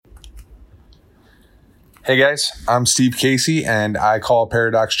Hey guys, I'm Steve Casey and I call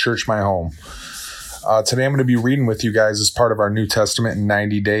Paradox Church my home. Today I'm going to be reading with you guys as part of our New Testament in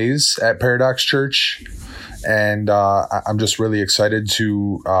 90 days at Paradox Church. And I'm just really excited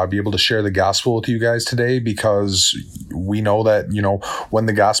to be able to share the gospel with you guys today, because we know that, when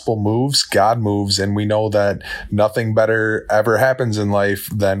the gospel moves, God moves. And we know that nothing better ever happens in life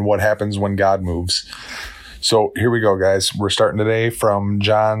than what happens when God moves. So here we go, guys. We're starting today from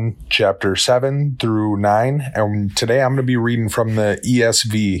John chapter 7 through 9. And today I'm going to be reading from the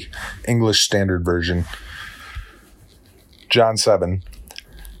ESV, English Standard Version. John 7.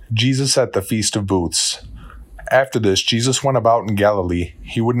 Jesus at the Feast of Booths. After this, Jesus went about in Galilee.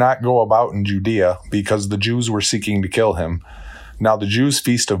 He would not go about in Judea, because the Jews were seeking to kill him. Now the Jews'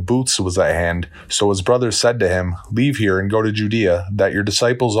 Feast of Booths was at hand, so his brothers said to him, "Leave here and go to Judea, that your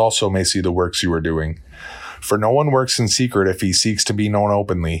disciples also may see the works you are doing. For no one works in secret if he seeks to be known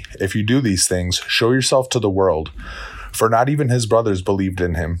openly. If you do these things, show yourself to the world." For not even his brothers believed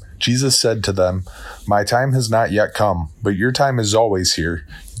in him. Jesus said to them, "My time has not yet come, but your time is always here.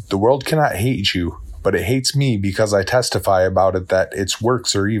 The world cannot hate you, but it hates me because I testify about it that its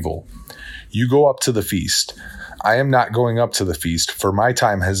works are evil. You go up to the feast. I am not going up to the feast, for my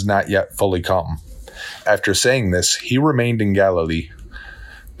time has not yet fully come." After saying this, he remained in Galilee.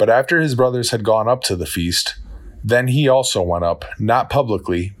 But after his brothers had gone up to the feast, then he also went up, not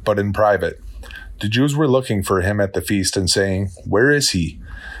publicly, but in private. The Jews were looking for him at the feast and saying, "Where is he?"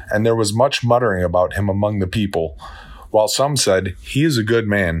 And there was much muttering about him among the people. While some said, "He is a good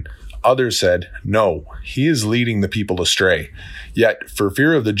man," others said, "No, he is leading the people astray." Yet, for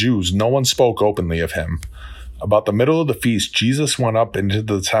fear of the Jews, no one spoke openly of him. About the middle of the feast, Jesus went up into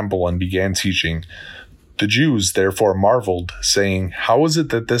the temple and began teaching. The Jews therefore marveled, saying, "How is it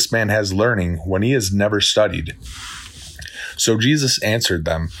that this man has learning when he has never studied?" So Jesus answered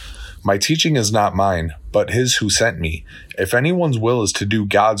them, "My teaching is not mine, but his who sent me. If anyone's will is to do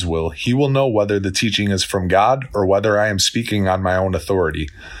God's will, he will know whether the teaching is from God or whether I am speaking on my own authority.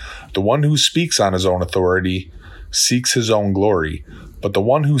 The one who speaks on his own authority seeks his own glory, but the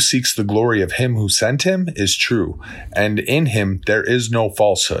one who seeks the glory of him who sent him is true, and in him there is no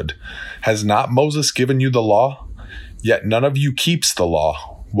falsehood. Has not Moses given you the law? Yet none of you keeps the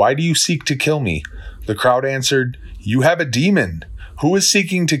law. Why do you seek to kill me?" The crowd answered, "You have a demon. Who is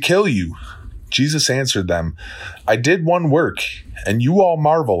seeking to kill you?" Jesus answered them, "I did one work, and you all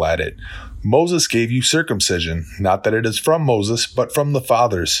marvel at it. Moses gave you circumcision, not that it is from Moses, but from the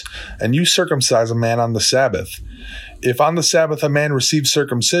fathers, and you circumcise a man on the Sabbath. If on the Sabbath a man receives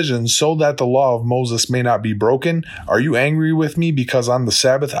circumcision, so that the law of Moses may not be broken, are you angry with me because on the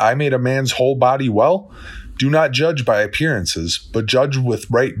Sabbath I made a man's whole body well? Do not judge by appearances, but judge with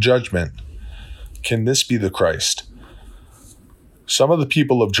right judgment. Can this be the Christ?" Some of the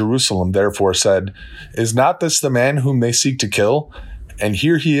people of Jerusalem therefore said, "Is not this the man whom they seek to kill? And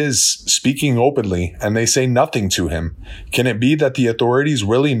here he is, speaking openly, and they say nothing to him. Can it be that the authorities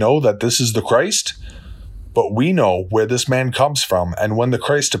really know that this is the Christ? But we know where this man comes from, and when the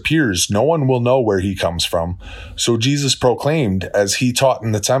Christ appears, no one will know where he comes from." So Jesus proclaimed, as he taught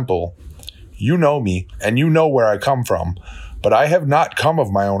in the temple, "You know me, and you know where I come from, but I have not come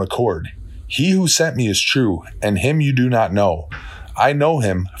of my own accord. He who sent me is true, and him you do not know. I know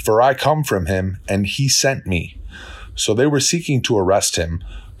him, for I come from him, and he sent me." So they were seeking to arrest him,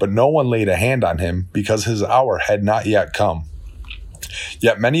 but no one laid a hand on him, because his hour had not yet come.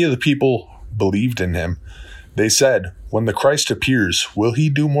 Yet many of the people believed in him. They said, "When the Christ appears, will he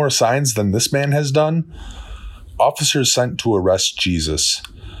do more signs than this man has done?" Officers sent to arrest Jesus.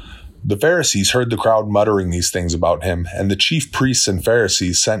 The Pharisees heard the crowd muttering these things about him, and the chief priests and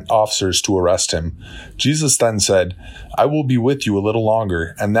Pharisees sent officers to arrest him. Jesus then said, "I will be with you a little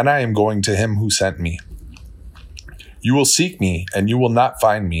longer, and then I am going to him who sent me. You will seek me, and you will not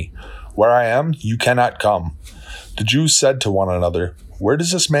find me. Where I am, you cannot come." The Jews said to one another, "Where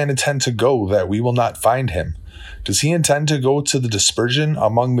does this man intend to go that we will not find him? Does he intend to go to the dispersion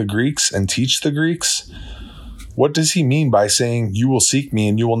among the Greeks and teach the Greeks? What does he mean by saying, 'You will seek me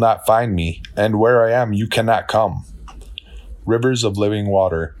and you will not find me,' and 'Where I am, you cannot come'?" Rivers of living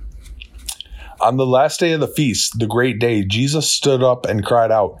water. On the last day of the feast, the great day, Jesus stood up and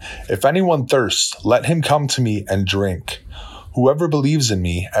cried out, "If anyone thirsts, let him come to me and drink. Whoever believes in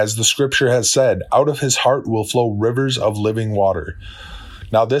me, as the scripture has said, out of his heart will flow rivers of living water."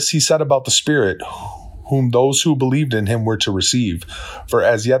 Now this he said about the Spirit, whom those who believed in him were to receive. For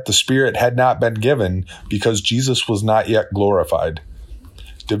as yet the Spirit had not been given, because Jesus was not yet glorified.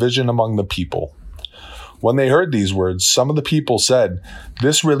 Division among the people. When they heard these words, some of the people said,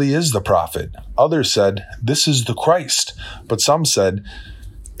 "This really is the prophet." Others said, "This is the Christ." But some said,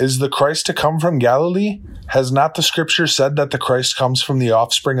 Is the Christ to come from Galilee? Has not the scripture said that the Christ comes from the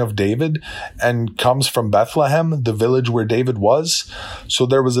offspring of David and comes from Bethlehem, the village where David was? So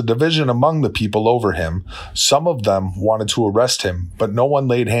there was a division among the people over him. Some of them wanted to arrest him, but no one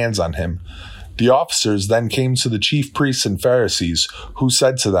laid hands on him. The officers then came to the chief priests and Pharisees, who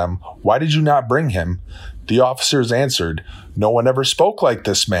said to them, "Why did you not bring him?" The officers answered, "No one ever spoke like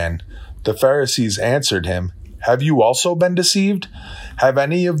this man." The Pharisees answered him, "Have you also been deceived? Have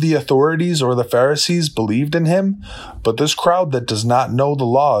any of the authorities or the Pharisees believed in him? But this crowd that does not know the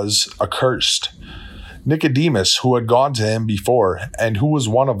law is accursed." Nicodemus, who had gone to him before, and who was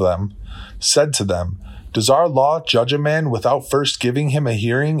one of them, said to them, "Does our law judge a man without first giving him a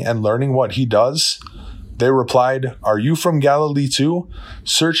hearing and learning what he does?" They replied, "Are you from Galilee too?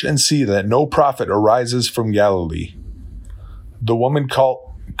 Search and see that no prophet arises from Galilee." The woman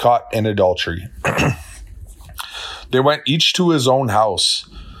caught in adultery. They went each to his own house.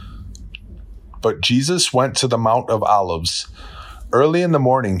 But Jesus went to the Mount of Olives. Early in the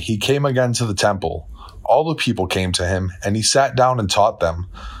morning, he came again to the temple. All the people came to him, and he sat down and taught them.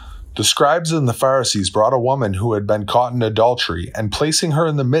 The scribes and the Pharisees brought a woman who had been caught in adultery, and placing her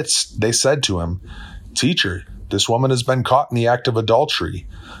in the midst, they said to him, "Teacher, this woman has been caught in the act of adultery.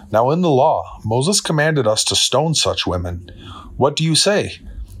 Now in the law, Moses commanded us to stone such women. What do you say?"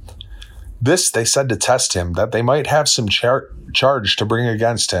 This they said to test him, that they might have some charge to bring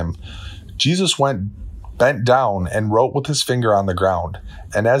against him. Jesus bent down and wrote with his finger on the ground.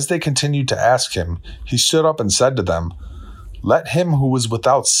 And as they continued to ask him, he stood up and said to them, "Let him who is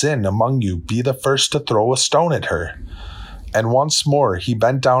without sin among you be the first to throw a stone at her." And once more he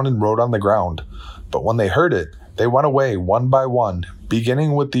bent down and wrote on the ground. But when they heard it, they went away one by one,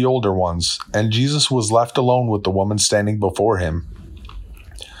 beginning with the older ones, and Jesus was left alone with the woman standing before him.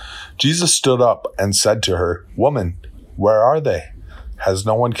 Jesus stood up and said to her, "Woman, where are they? Has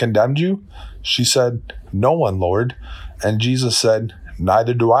no one condemned you?" She said, "No one, Lord." And Jesus said,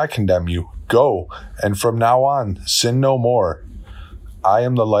 "Neither do I condemn you. Go, and from now on, sin no more. I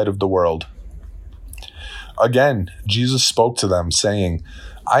am the light of the world." Again, Jesus spoke to them, saying,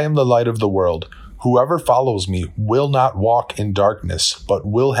 "I am the light of the world. Whoever follows me will not walk in darkness, but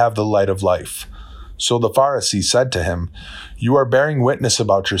will have the light of life." So the Pharisee said to him, "You are bearing witness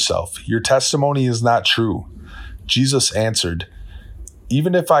about yourself. Your testimony is not true." Jesus answered,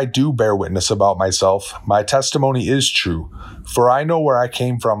 "Even if I do bear witness about myself, my testimony is true. For I know where I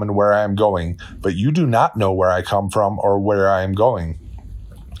came from and where I am going, but you do not know where I come from or where I am going.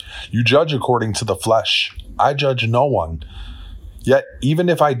 You judge according to the flesh. I judge no one. Yet even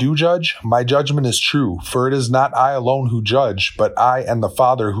if I do judge, my judgment is true, for it is not I alone who judge, but I and the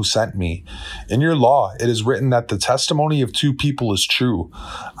Father who sent me. In your law it is written that the testimony of two people is true.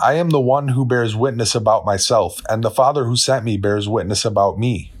 I am the one who bears witness about myself, and the Father who sent me bears witness about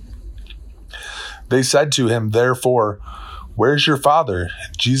me." They said to him, therefore, "Where's your Father?"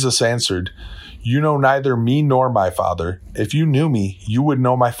 Jesus answered, "You know neither me nor my Father. If you knew me, you would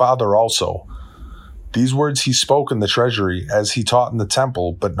know my Father also." These words he spoke in the treasury as he taught in the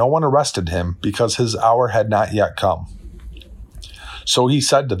temple, but no one arrested him because his hour had not yet come. So he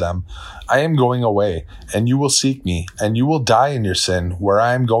said to them, "I am going away, and you will seek me, and you will die in your sin. Where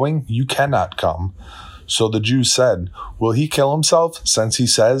I am going, you cannot come." So the Jews said, "Will he kill himself, since he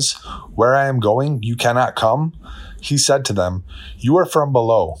says, 'Where I am going, you cannot come'?" He said to them, "You are from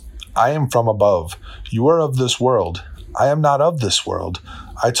below. I am from above. You are of this world. I am not of this world.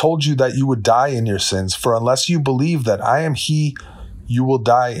 I told you that you would die in your sins, for unless you believe that I am he, you will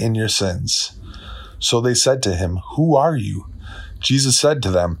die in your sins." So they said to him, "Who are you?" Jesus said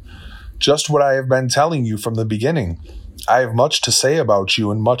to them, "Just what I have been telling you from the beginning. I have much to say about you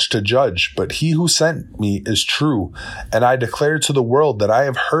and much to judge, but he who sent me is true, and I declare to the world that I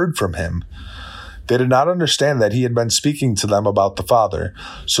have heard from him." They did not understand that he had been speaking to them about the Father.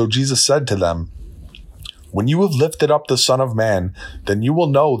 So Jesus said to them, "When you have lifted up the Son of Man, then you will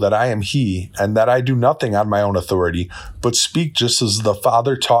know that I am he, and that I do nothing on my own authority, but speak just as the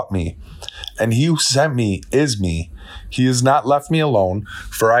Father taught me. And he who sent me is me. He has not left me alone,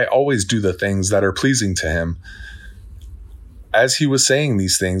 for I always do the things that are pleasing to him." As he was saying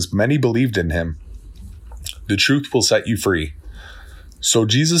these things, many believed in him. The truth will set you free. So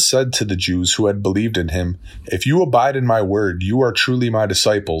Jesus said to the Jews who had believed in him, "If you abide in my word, you are truly my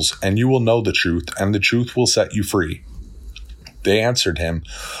disciples, and you will know the truth, and the truth will set you free." They answered him,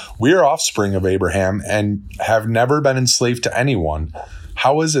 "We are offspring of Abraham, and have never been enslaved to anyone.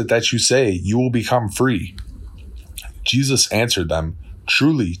 How is it that you say you will become free?" Jesus answered them,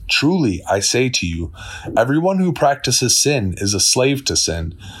 "Truly, truly, I say to you, everyone who practices sin is a slave to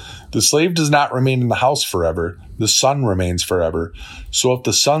sin. The slave does not remain in the house forever. The son remains forever. So if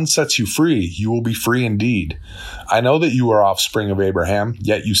the son sets you free, you will be free indeed. I know that you are offspring of Abraham,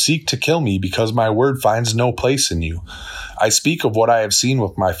 yet you seek to kill me because my word finds no place in you. I speak of what I have seen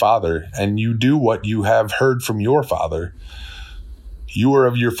with my father, and you do what you have heard from your father. You are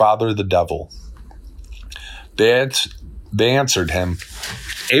of your father the devil. They answered him,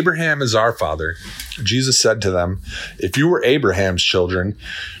 Abraham is our father. Jesus said to them, if you were Abraham's children,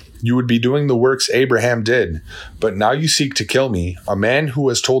 you would be doing the works Abraham did. But now you seek to kill me, a man who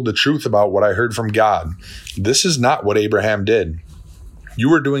has told the truth about what I heard from God. This is not what Abraham did.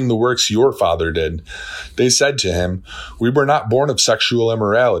 You are doing the works your father did. They said to him, we were not born of sexual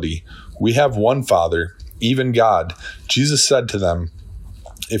immorality. We have one Father, even God. Jesus said to them,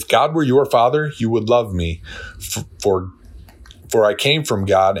 if God were your father, you would love me, for I came from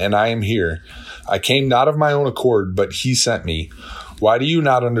God and I am here. I came not of my own accord, but he sent me. Why do you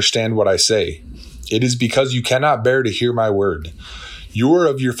not understand what I say? It is because you cannot bear to hear my word. You are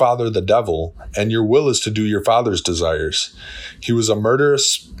of your father the devil, and your will is to do your father's desires. He was a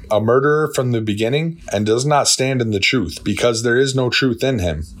murderer from the beginning, and does not stand in the truth, because there is no truth in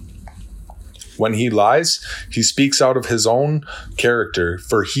him. When he lies, he speaks out of his own character,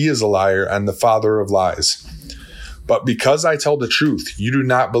 for he is a liar and the father of lies. But because I tell the truth, you do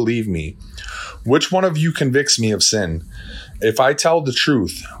not believe me. Which one of you convicts me of sin? If I tell the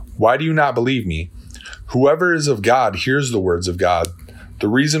truth, why do you not believe me? Whoever is of God hears the words of God. The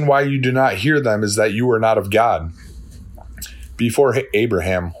reason why you do not hear them is that you are not of God. Before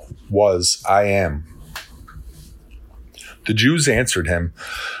Abraham was, I am. The Jews answered him,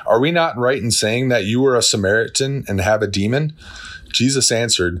 are we not right in saying that you are a Samaritan and have a demon? Jesus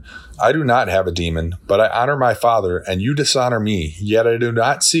answered, I do not have a demon, but I honor my Father, and you dishonor me. Yet I do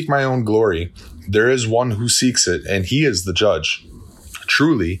not seek my own glory. There is one who seeks it, and he is the judge.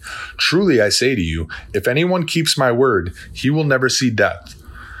 Truly, truly I say to you, if anyone keeps my word, he will never see death.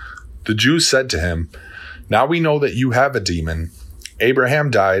 The Jews said to him, now we know that you have a demon. Abraham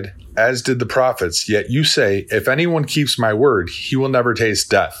died, as did the prophets, yet you say, if anyone keeps my word, he will never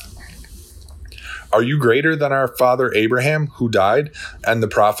taste death. Are you greater than our father Abraham, who died, and the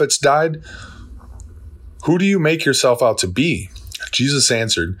prophets died? Who do you make yourself out to be? Jesus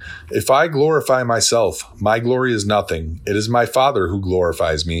answered, if I glorify myself, my glory is nothing. It is my Father who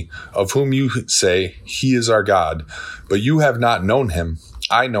glorifies me, of whom you say, he is our God. But you have not known him.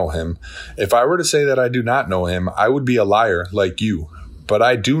 I know him. If I were to say that I do not know him, I would be a liar like you. But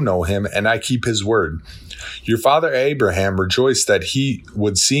I do know him, and I keep his word. Your father Abraham rejoiced that he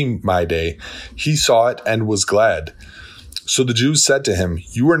would see my day. He saw it and was glad. So the Jews said to him,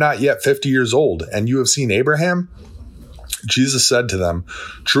 you are not yet 50 years old, and you have seen Abraham? Jesus said to them,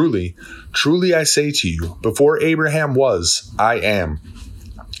 truly, truly I say to you, before Abraham was, I am.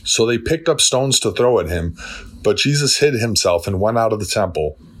 So they picked up stones to throw at him, but Jesus hid himself and went out of the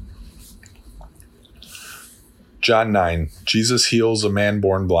temple. John 9. Jesus heals a man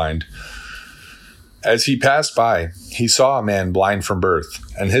born blind. As he passed by, he saw a man blind from birth,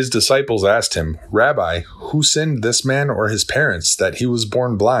 and his disciples asked him, Rabbi, who sinned, this man or his parents, that he was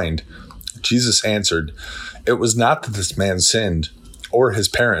born blind? Jesus answered, it was not that this man sinned, or his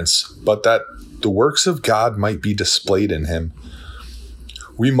parents, but that the works of God might be displayed in him.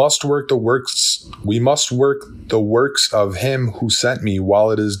 We must work the works of him who sent me while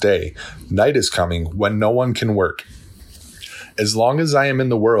it is day. Night is coming when no one can work. As long as I am in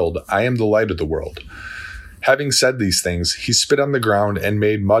the world, I am the light of the world. Having said these things, he spit on the ground and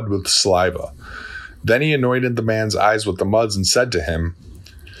made mud with saliva. Then he anointed the man's eyes with the mud and said to him,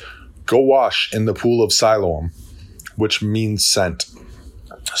 go wash in the pool of Siloam, which means sent.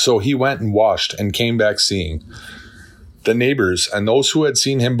 So he went and washed and came back seeing. The neighbors and those who had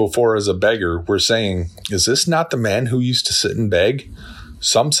seen him before as a beggar were saying, is this not the man who used to sit and beg?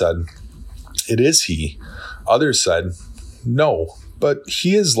 Some said, it is he. Others said, no, but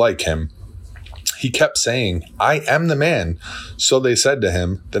he is like him. He kept saying, I am the man. So they said to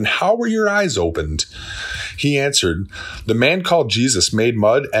him, then how were your eyes opened? He answered, the man called Jesus made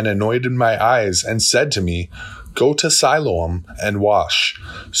mud and anointed my eyes and said to me, go to Siloam and wash.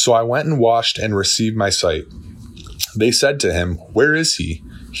 So I went and washed and received my sight. They said to him, where is he?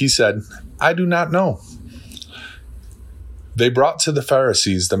 He said, I do not know. They brought to the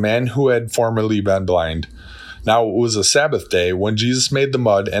Pharisees the man who had formerly been blind. Now it was a Sabbath day when Jesus made the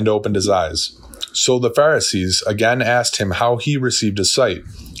mud and opened his eyes. So the Pharisees again asked him how he received his sight.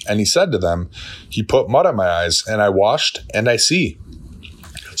 And he said to them, he put mud on my eyes, and I washed, and I see.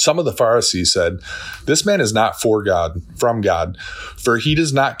 Some of the Pharisees said, this man is not from God, for he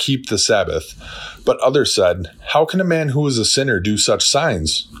does not keep the Sabbath. But others said, how can a man who is a sinner do such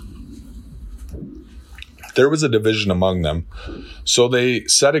signs? There was a division among them. So they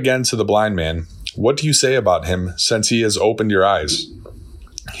said again to the blind man, "What do you say about him, since he has opened your eyes?"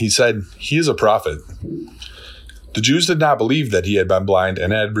 He said, "He is a prophet." The Jews did not believe that he had been blind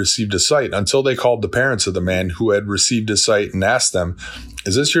and had received his sight until they called the parents of the man who had received his sight and asked them,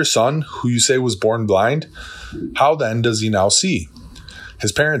 "Is this your son, who you say was born blind? How then does he now see?"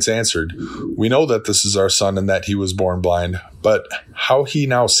 His parents answered, "We know that this is our son and that he was born blind, but how he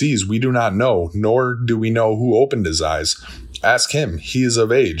now sees we do not know, nor do we know who opened his eyes. Ask him, he is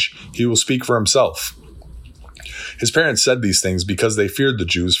of age, he will speak for himself." His parents said these things because they feared the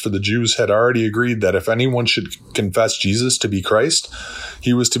Jews, for the Jews had already agreed that if anyone should confess Jesus to be Christ,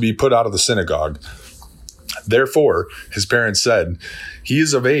 he was to be put out of the synagogue. Therefore, his parents said, "He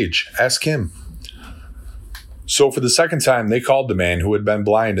is of age, ask him." So for the second time they called the man who had been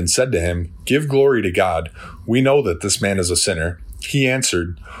blind and said to him, "Give glory to God. We know that this man is a sinner." He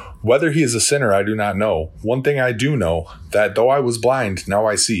answered, "Whether he is a sinner I do not know. One thing I do know, that though I was blind, now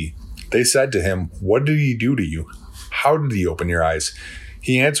I see." They said to him, "What did he do to you? How did he open your eyes?"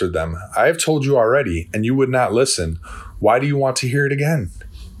 He answered them, "I have told you already, and you would not listen. Why do you want to hear it again?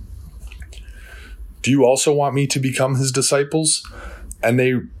 Do you also want me to become his disciples?" And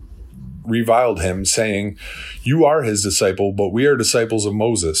they reviled him, saying, "You are his disciple, but we are disciples of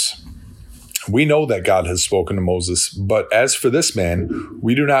Moses. We know that God has spoken to Moses, but as for this man,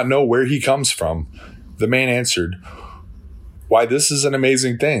 we do not know where he comes from." The man answered, "Why, this is an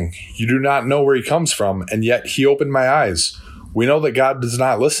amazing thing. You do not know where he comes from, and yet he opened my eyes. We know that God does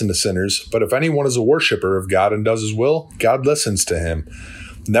not listen to sinners, but if anyone is a worshiper of God and does his will, God listens to him.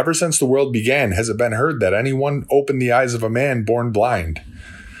 Never since the world began has it been heard that anyone opened the eyes of a man born blind.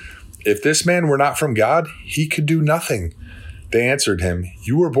 If this man were not from God, he could do nothing." They answered him,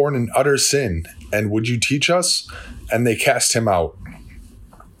 "You were born in utter sin, and would you teach us?" And they cast him out.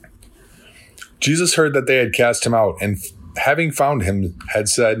 Jesus heard that they had cast him out, and having found him, had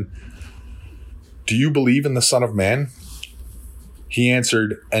said, "Do you believe in the Son of Man?" He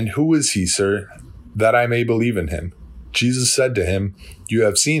answered, "And who is he, sir, that I may believe in him?" Jesus said to him, "You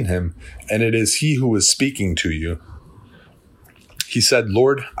have seen him, and it is he who is speaking to you." He said,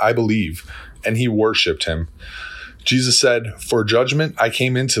 "Lord, I believe," and he worshipped him. Jesus said, "For judgment I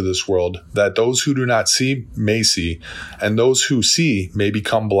came into this world, that those who do not see may see, and those who see may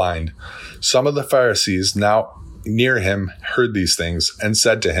become blind." Some of the Pharisees now near him heard these things, and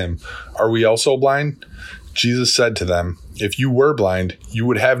said to him, "Are we also blind?" Jesus said to them, "If you were blind, you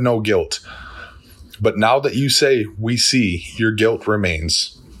would have no guilt. But now that you say, 'We see,' your guilt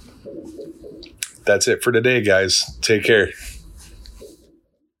remains." That's it for today, guys. Take care.